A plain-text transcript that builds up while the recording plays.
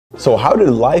So how did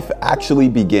life actually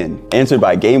begin? Answered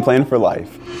by Game Plan for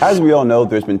Life. As we all know,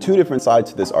 there's been two different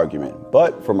sides to this argument,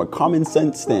 but from a common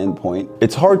sense standpoint,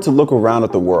 it's hard to look around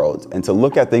at the world and to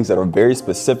look at things that are very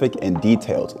specific and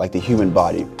detailed, like the human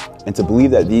body, and to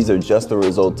believe that these are just the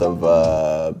result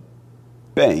of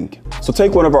bang. So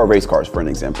take one of our race cars for an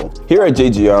example. Here at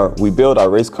JGR, we build our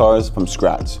race cars from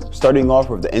scratch, starting off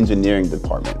with the engineering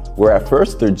department, where at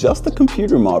first they're just a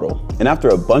computer model. And after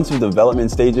a bunch of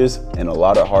development stages and a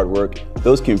lot of hard work,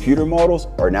 those computer models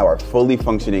are now our fully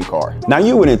functioning car. Now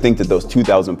you wouldn't think that those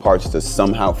 2,000 parts just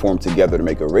somehow form together to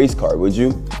make a race car, would you?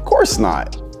 Of course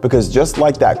not. Because just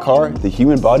like that car, the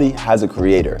human body has a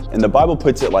creator. And the Bible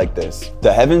puts it like this: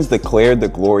 the heavens declared the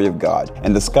glory of God,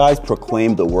 and the skies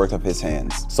proclaimed the work of his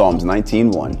hands. Psalms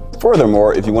 19:1.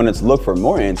 Furthermore, if you wanted to look for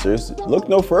more answers, look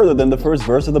no further than the first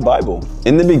verse of the Bible.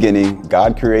 In the beginning,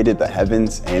 God created the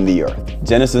heavens and the earth.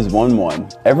 Genesis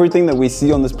 1:1. Everything that we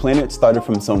see on this planet started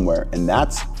from somewhere, and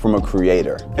that's from a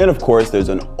creator. And of course, there's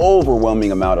an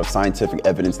overwhelming amount of scientific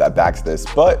evidence that backs this,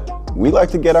 but we like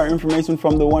to get our information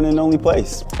from the one and only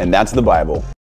place, and that's the Bible.